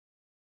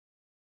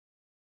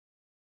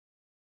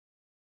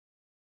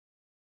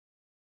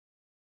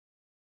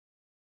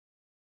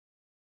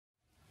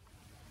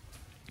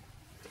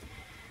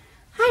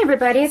Hi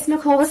everybody, it's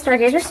Nicole with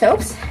Stargazer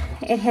Soaps.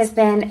 It has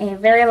been a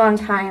very long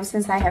time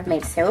since I have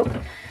made soap,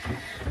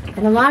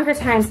 and a longer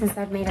time since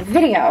I've made a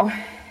video.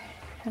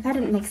 Now, that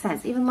didn't make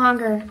sense. Even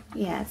longer,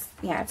 it's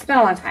been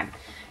a long time.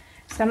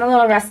 So I'm a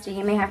little rusty,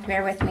 you may have to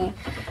bear with me.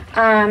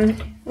 A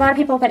lot of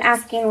people have been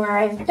asking where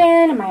I've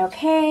been, am I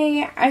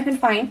okay? I've been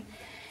fine.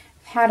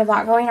 I've had a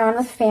lot going on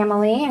with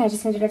family, and I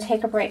just needed to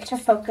take a break to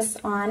focus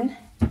on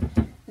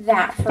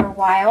that for a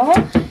while.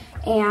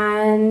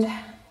 And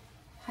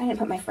I didn't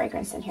put my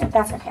fragrance in here.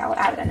 That's okay. I'll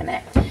add it in a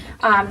minute.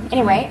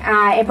 Anyway,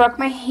 I broke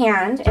my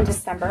hand in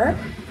December.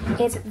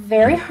 It's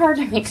very hard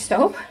to make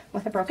soap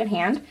with a broken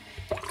hand.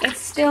 It's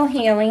still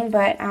healing,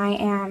 but I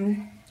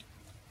am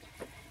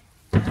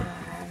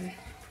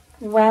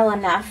well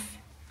enough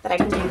that I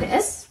can do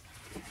this.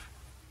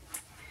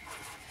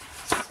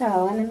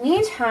 So in the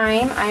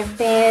meantime, I've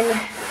been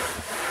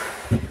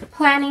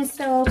planning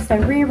soaps. I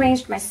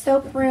rearranged my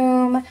soap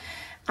room.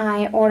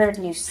 I ordered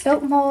new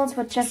soap molds,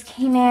 which just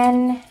came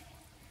in.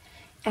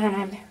 And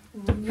I'm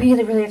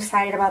really, really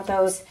excited about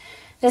those.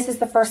 This is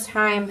the first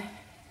time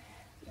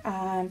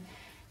that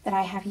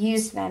I have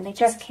used them. They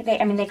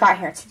got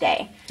here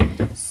today.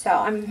 So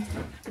I'm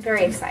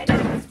very excited.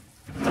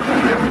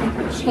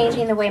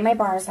 Changing the way my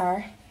bars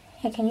are.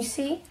 Hey, can you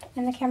see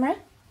in the camera?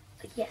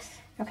 Yes.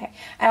 Okay.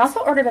 I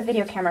also ordered a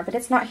video camera, but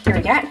it's not here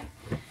yet.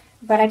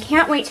 But I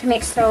can't wait to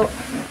make soap.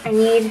 I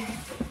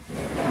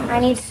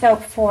need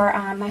soap for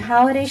my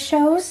holiday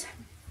shows.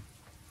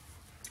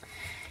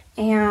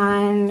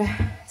 And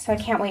so I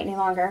can't wait any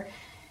longer.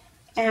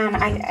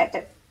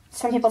 And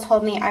some people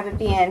told me I would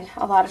be in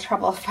a lot of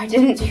trouble if I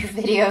didn't do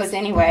videos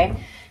anyway.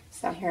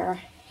 So here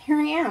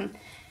I am.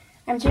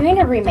 I'm doing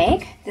a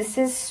remake. This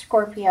is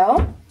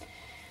Scorpio.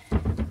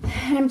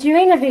 And I'm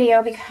doing a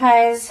video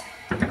because,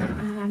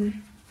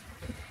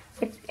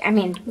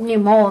 new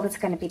mold, it's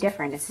going to be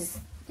different. This is,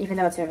 even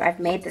though I've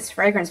made this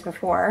fragrance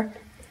before,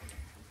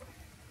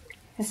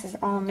 this is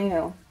all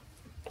new.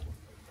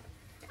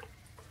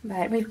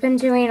 But we've been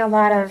doing a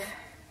lot of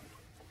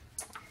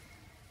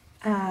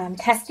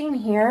testing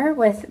here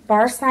with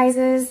bar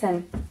sizes,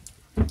 and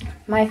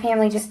my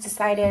family just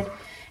decided,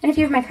 and a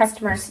few of my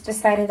customers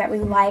decided that we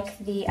like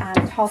the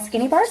tall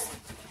skinny bars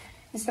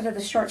instead of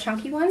the short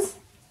chunky ones.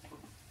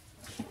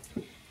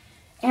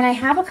 And I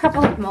have a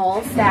couple of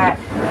molds that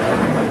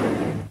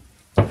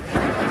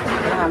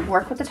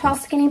work with the tall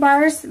skinny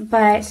bars,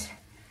 but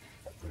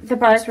the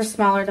bars were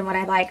smaller than what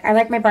I like. I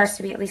like my bars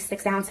to be at least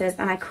 6 ounces,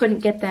 and I couldn't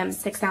get them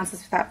 6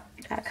 ounces without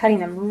cutting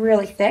them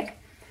really thick.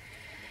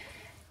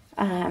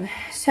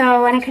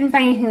 So when I couldn't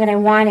find anything that I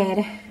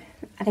wanted,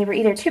 they were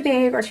either too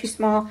big or too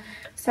small.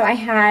 So I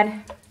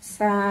had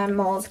some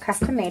molds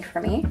custom made for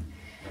me.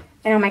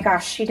 And oh my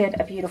gosh, she did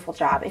a beautiful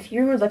job. If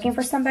you were looking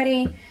for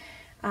somebody,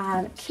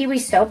 Kiwi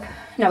Soap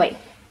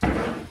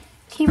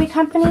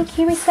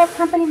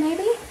Company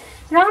maybe?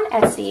 They're on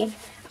Etsy.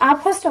 I'll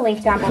post a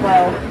link down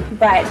below,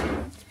 but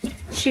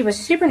she was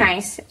super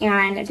nice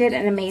and did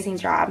an amazing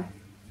job.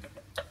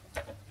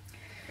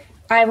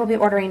 I will be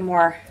ordering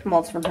more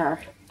molds from her,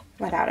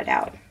 without a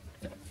doubt.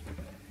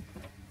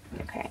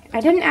 Okay,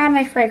 I didn't add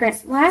my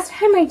fragrance. Last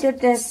time I did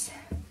this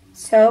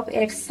soap,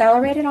 it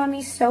accelerated on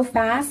me so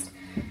fast.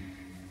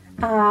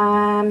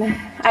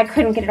 I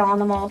couldn't get it all in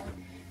the mold.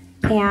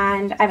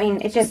 And,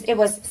 it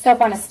was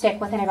soap on a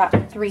stick within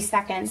about 3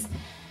 seconds.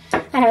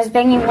 And I was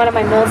banging one of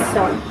my molds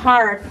so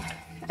hard,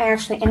 I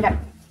actually ended up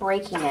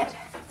breaking it.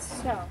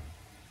 So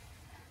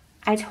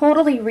I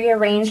totally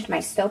rearranged my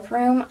soap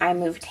room. I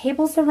moved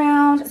tables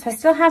around. So I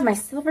still have my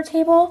silver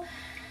table,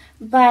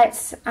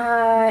 but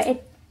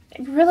it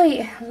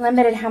really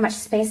limited how much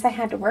space I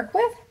had to work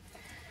with.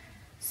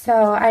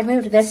 So I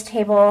moved this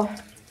table.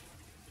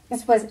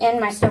 This was in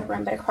my soap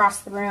room, but across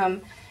the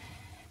room.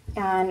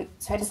 And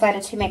so I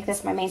decided to make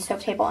this my main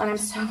soap table, and I'm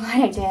so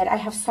glad I did. I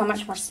have so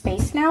much more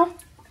space now.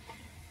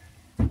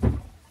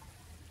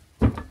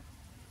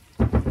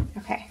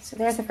 Okay, so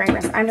there's the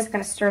fragrance. I'm just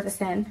going to stir this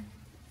in.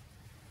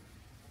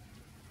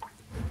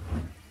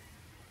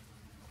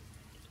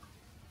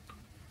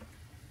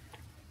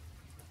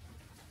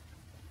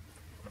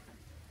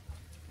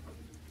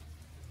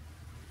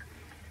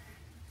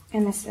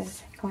 And this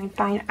is going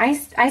fine. I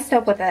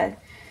soap with a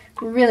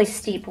really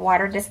steep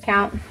water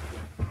discount.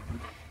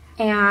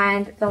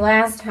 And the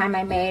last time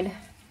I made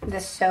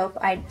this soap,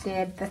 I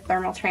did the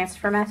thermal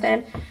transfer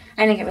method.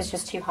 I think it was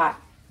just too hot.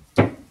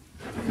 I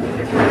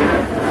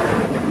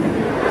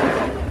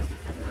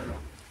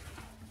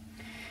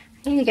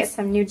need to get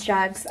some new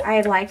jugs. I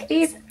like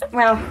these.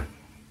 Well,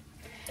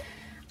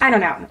 I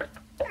don't know.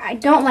 I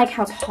don't like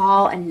how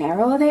tall and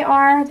narrow they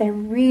are. They're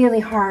really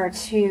hard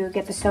to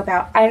get the soap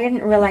out. I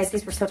didn't realize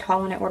these were so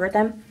tall when I ordered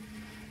them.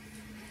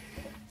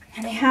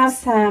 And they have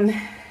some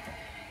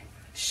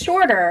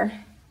shorter,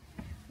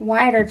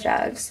 wider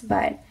jugs,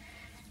 but I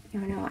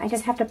don't know. I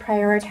just have to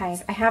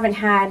prioritize. I haven't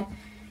had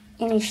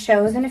any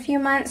shows in a few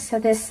months, so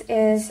this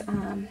is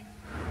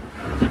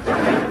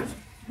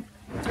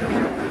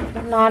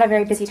not a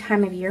very busy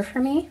time of year for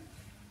me.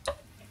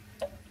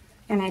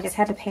 And I just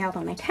had to pay all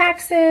of my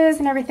taxes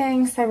and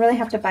everything, so I really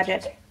have to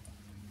budget.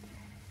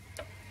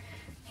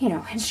 you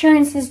know,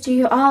 insurance is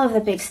due. All of the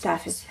big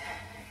stuff is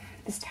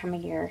this time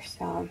of year,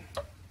 so.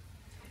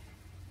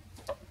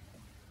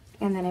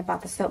 And then I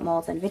bought the soap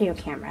molds and video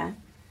camera.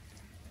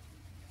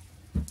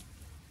 So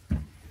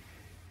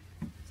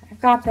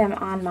I've got them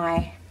on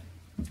my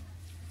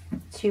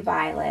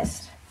to-buy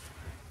list.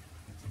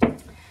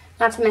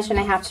 Not to mention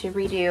I have to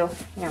redo,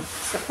 you know,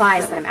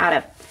 supplies that I'm out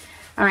of.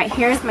 All right,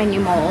 here's my new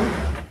mold.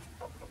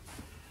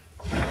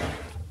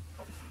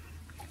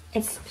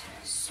 It's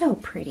so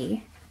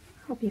pretty.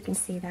 Hope you can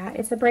see that.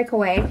 It's a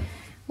breakaway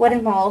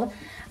wooden mold.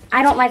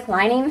 I don't like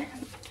lining.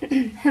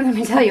 Let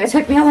me tell you, it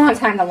took me a long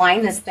time to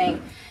line this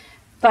thing.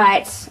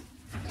 But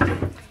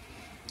I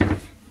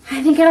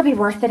think it'll be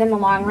worth it in the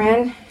long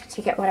run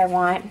to get what I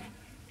want.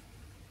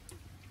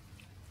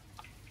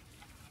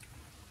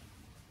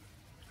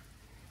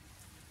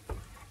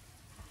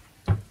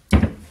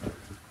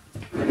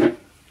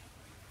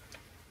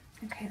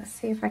 Okay, let's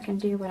see if I can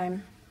do what I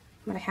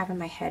have in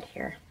my head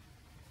here.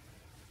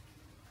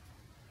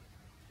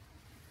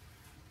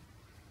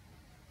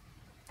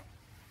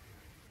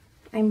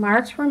 I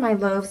marked where my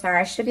loaves are.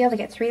 I should be able to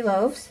get 3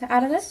 loaves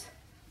out of this.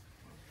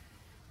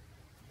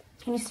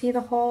 Can you see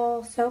the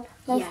whole soap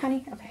loaf,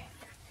 honey? Okay.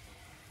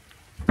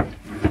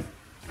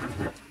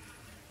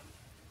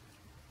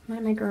 One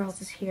of my girls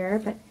is here,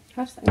 but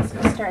oops, let me see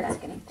the stir, that's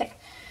getting thick.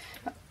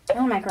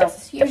 One of my girls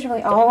is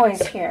usually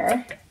always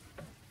here.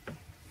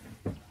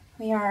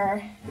 We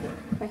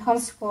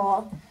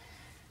homeschool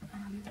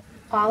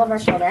all of our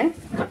children.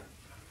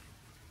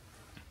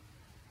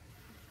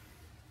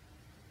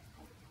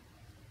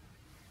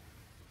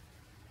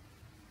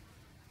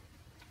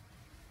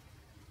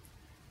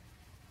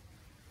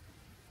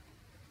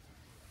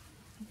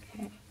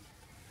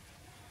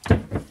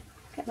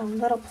 A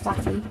little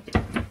fluffy.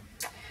 I'm trying to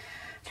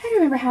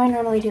remember how I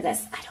normally do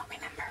this. I don't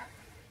remember.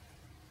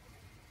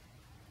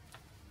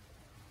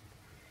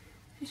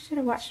 I should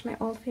have watched my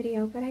old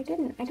video, but I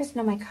didn't. I just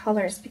know my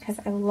colors because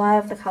I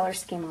love the color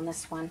scheme on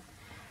this one.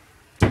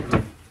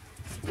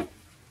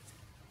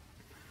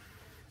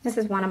 This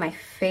is one of my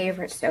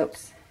favorite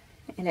soaps,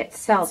 and it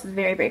sells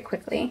very, very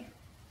quickly.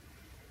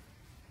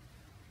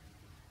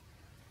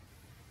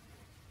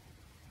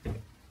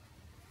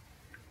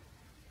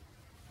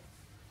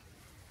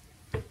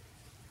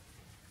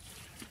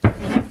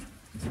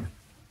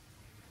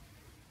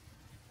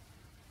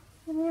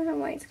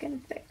 It's getting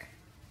thick.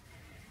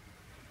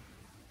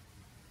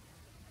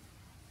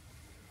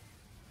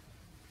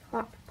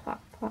 Plop,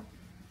 plop, plop.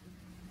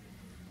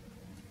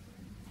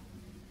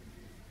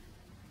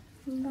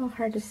 A little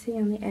hard to see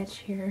on the edge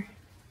here.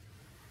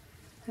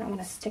 I don't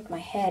want to stick my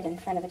head in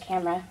front of the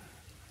camera.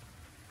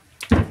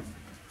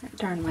 That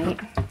darn light.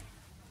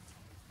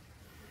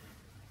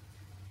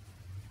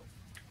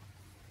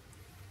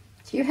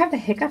 Do you have the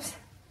hiccups?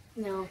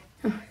 No,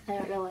 I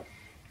don't know it.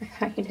 I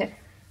thought you did.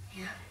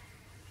 Yeah.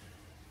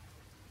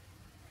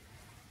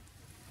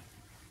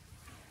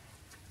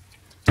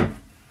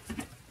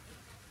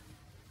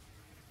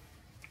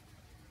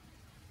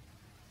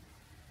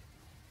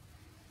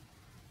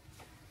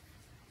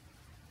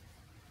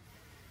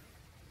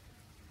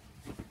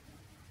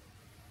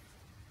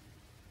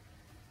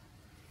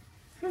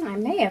 I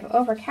may have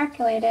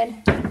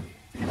overcalculated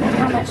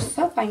how much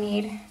soap I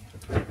need.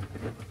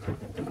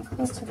 I'm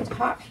close to the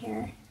top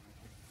here.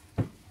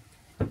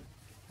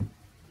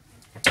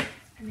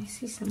 And I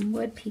see some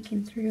wood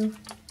peeking through.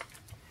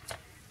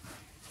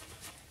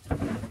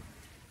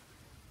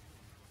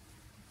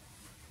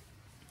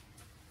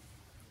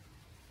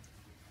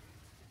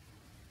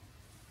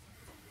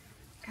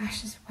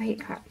 Gosh, this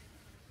white got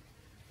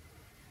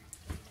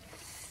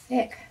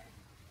thick.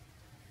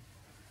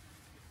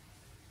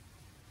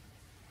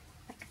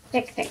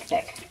 Thick, thick,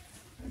 thick.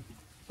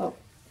 Oh,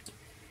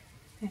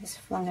 I just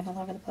flung it all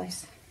over the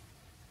place.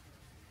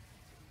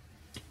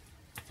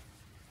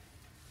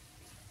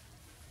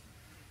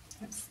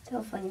 I'm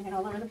still flinging it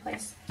all over the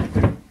place.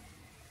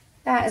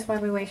 That is why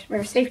we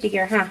wear safety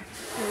gear, huh?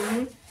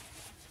 Mm-hmm.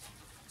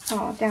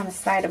 Oh, down the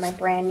side of my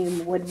brand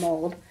new wood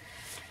mold.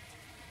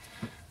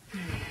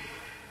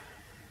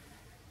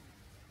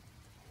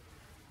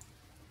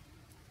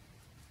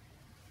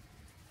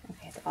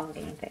 Okay, it's all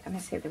getting thick. I'm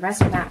going to save the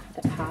rest of that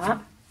for the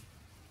top.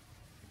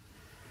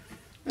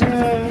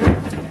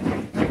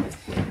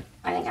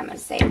 I think I'm going to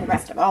save the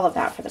rest of all of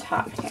that for the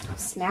top. Okay, I'll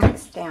smack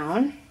this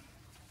down.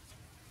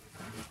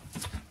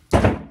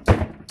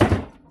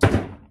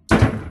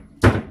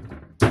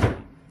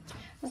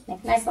 Let's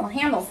make nice little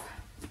handles.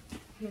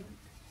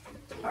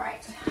 All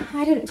right,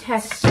 I didn't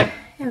test.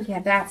 Oh yeah,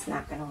 that's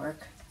not going to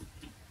work.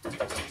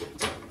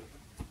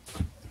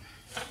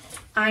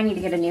 I need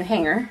to get a new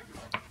hanger.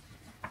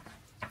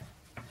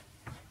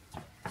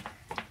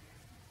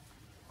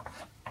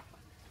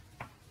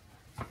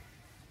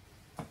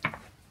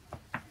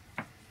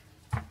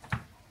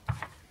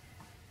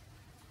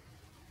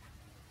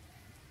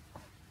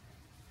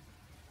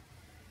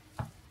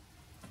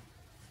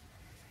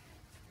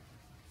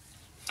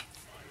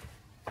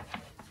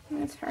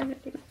 It's hard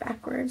to do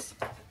backwards.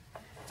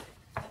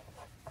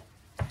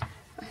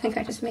 I think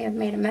I just may have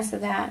made a mess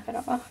of that, but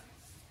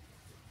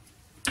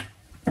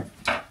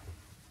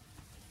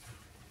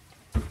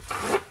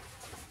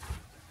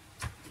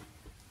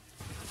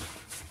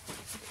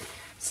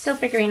Still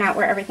figuring out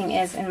where everything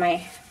is in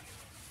my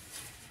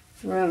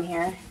room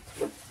here.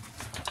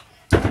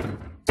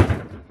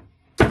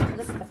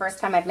 This is the first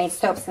time I've made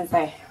soap since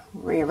I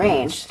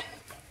rearranged.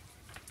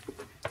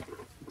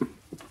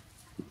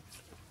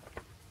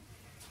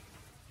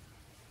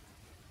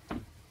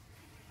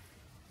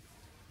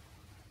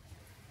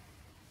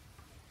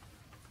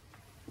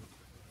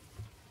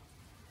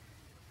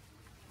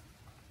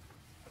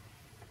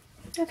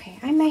 Okay,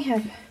 I may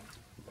have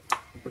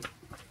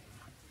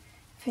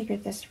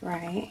figured this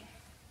right.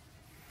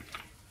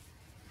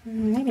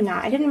 Maybe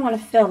not. I didn't want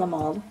to fill the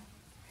mold.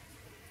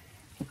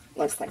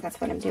 Looks like that's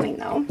what I'm doing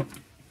though.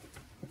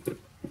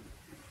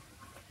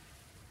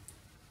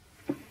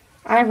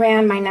 I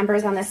ran my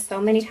numbers on this so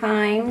many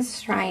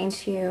times, trying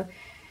to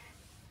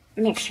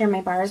make sure my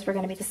bars were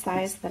going to be the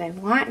size that I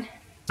want.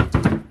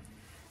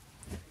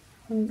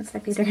 Looks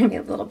like these are going to be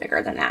a little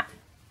bigger than that.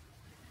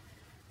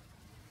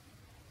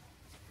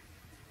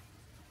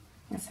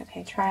 That's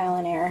okay, trial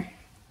and error.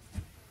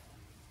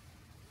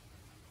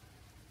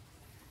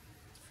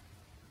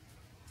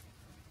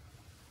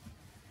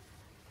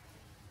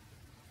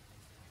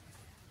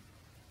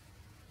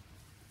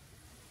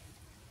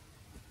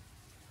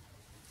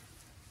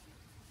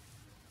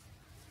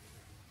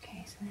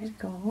 Okay, so there's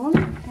gold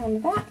down the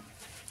back.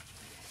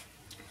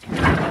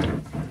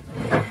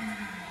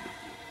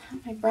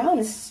 My brown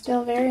is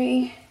still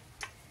very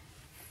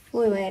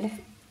fluid.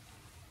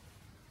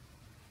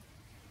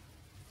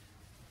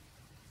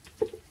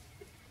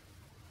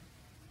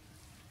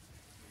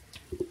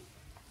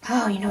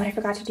 Oh, you know what I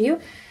forgot to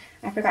do?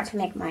 I forgot to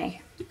make my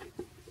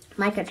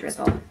mica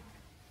drizzle.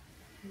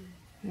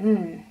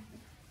 It's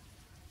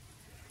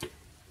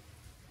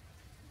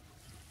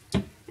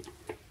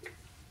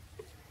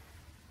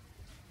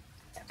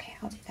okay,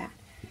 I'll do that.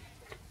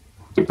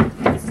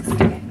 Just a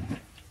second.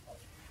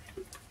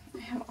 I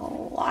have a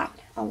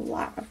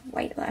lot of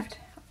white left.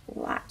 A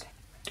lot.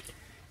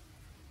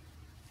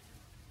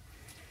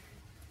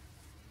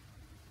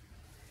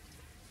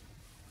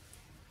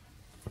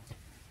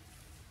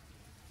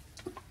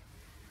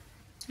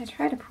 I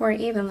try to pour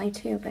it evenly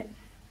too, but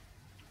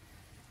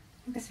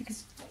I guess it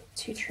gets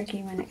too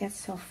tricky when it gets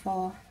so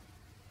full.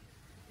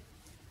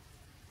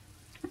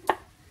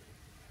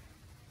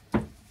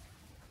 I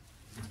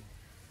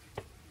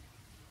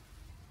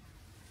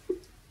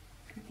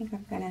think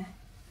I'm gonna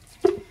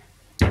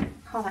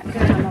call that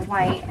good on the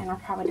white, and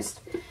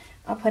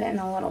I'll put it in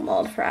a little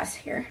mold for us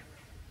here.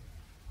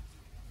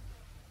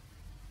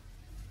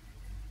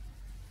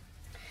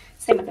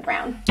 Same with the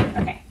brown.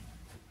 Okay.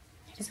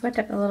 I just whipped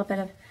up a little bit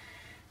of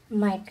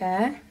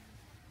mica.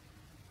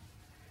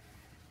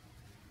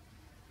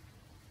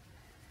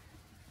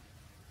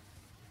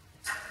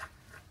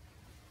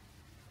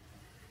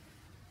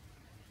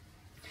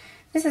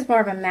 This is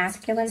more of a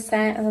masculine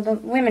scent. The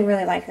women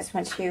really like this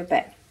one too,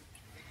 but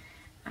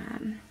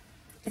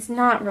it's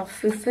not real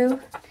foo-foo.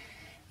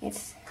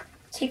 It's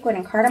teakwood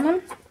and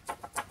cardamom.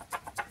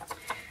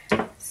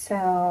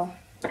 So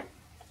I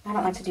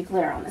don't like to do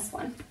glitter on this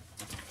one.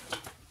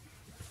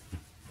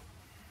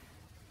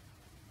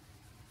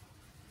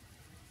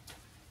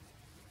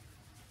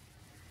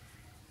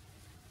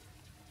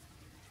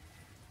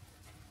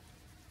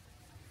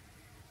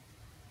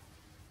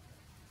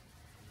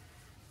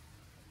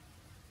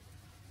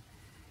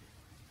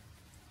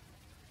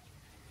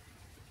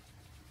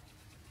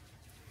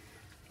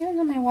 Even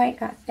though my white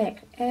got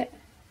thick, it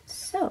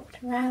soaked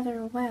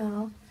rather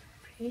well.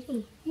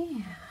 Pretty.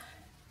 Yeah.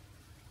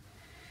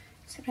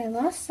 Except I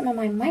lost some of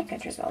my mica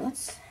drizzle.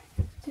 Let's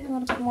do a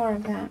little bit more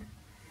of that.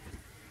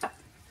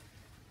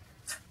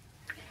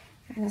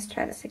 Okay, let's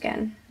try this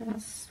again. I'll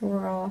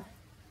swirl.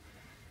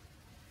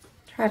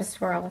 Try to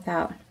swirl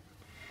without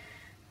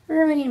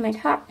ruining my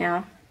top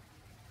now.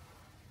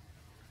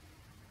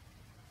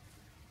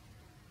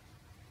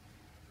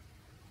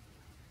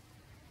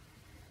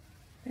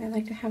 I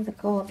like to have the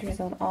gold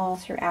drizzled all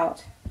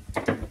throughout.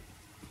 Let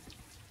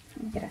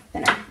me get a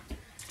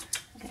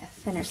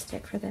thinner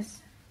stick for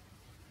this.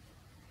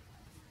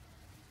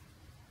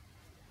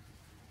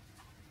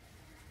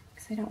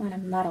 Because I don't want to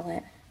muddle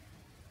it.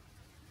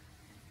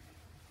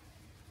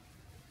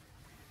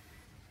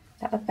 Does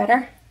that look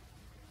better?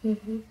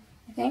 Mm-hmm.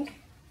 I think?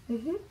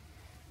 Mm-hmm.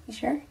 You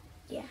sure?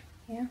 Yeah.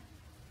 Yeah.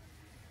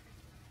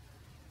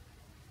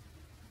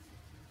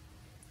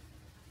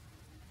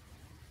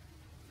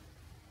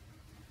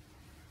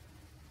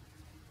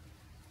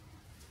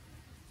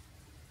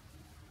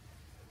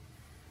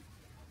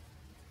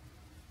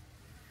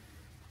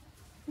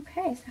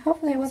 Okay, so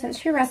hopefully it wasn't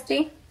too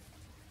rusty.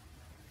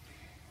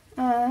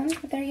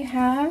 But there you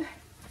have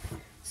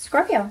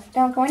Scorpio.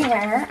 Don't go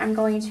anywhere. I'm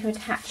going to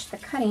attach the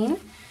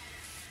cutting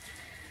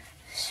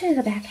to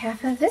the back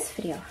half of this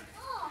video.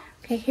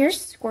 Okay,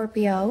 here's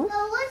Scorpio.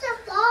 What's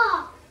the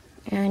ball?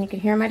 And you can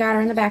hear my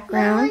daughter in the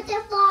background. What's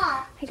the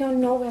ball? I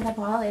don't know where the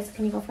ball is.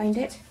 Can you go find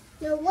it?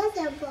 No, what's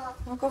the ball?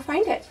 I'll go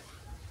find it.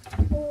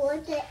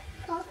 What's it?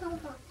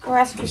 Go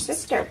ask your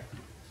sister.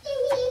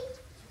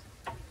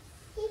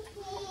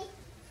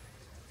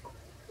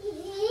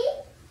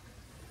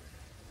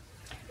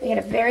 We had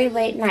a very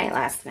late night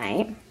last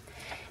night,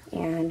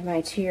 and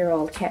my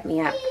 2-year-old kept me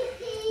up.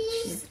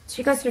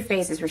 She goes through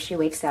phases where she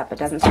wakes up a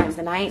dozen times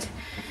a night.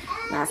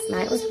 Last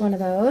night was one of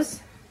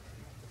those.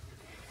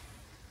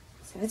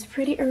 So it's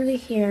pretty early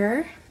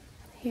here.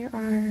 Here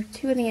are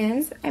 2 of the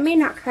ends. I may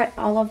not cut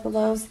all of the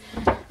loaves.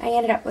 I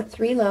ended up with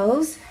 3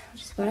 loaves,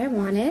 which is what I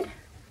wanted.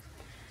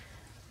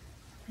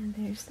 And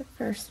there's the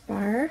first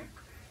bar.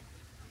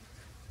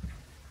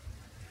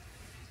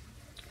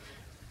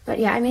 But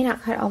yeah, I may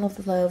not cut all of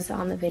the loaves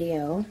on the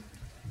video.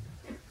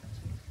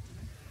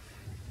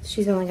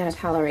 She's only going to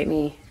tolerate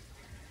me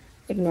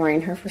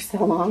ignoring her for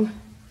so long.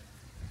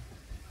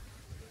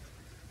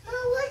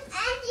 Oh,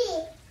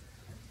 where's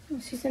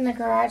Eddie? She's in the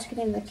garage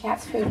getting the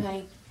cat's food,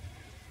 honey.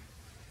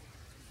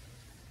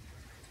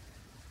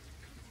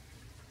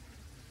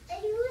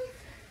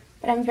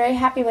 But I'm very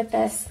happy with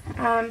this.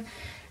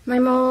 My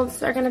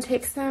molds are going to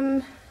take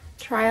some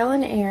trial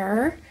and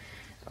error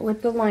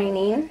with the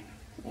lining.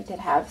 I did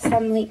have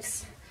some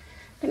leaks,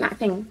 but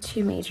nothing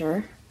too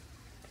major.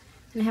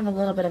 And I have a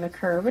little bit of a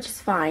curve, which is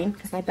fine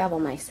because I bevel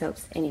my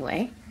soaps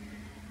anyway.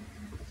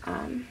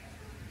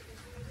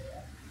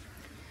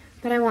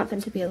 But I want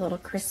them to be a little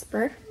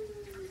crisper,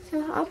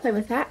 so I'll play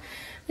with that.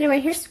 Anyway,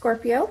 here's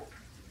Scorpio,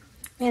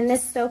 and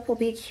this soap will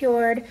be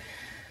cured,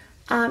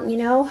 you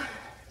know,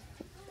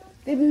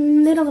 the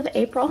middle of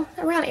April,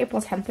 around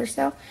April 10th or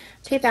so,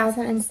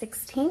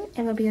 2016,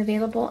 and will be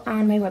available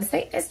on my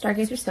website at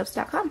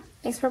stargazersoaps.com.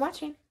 Thanks for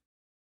watching.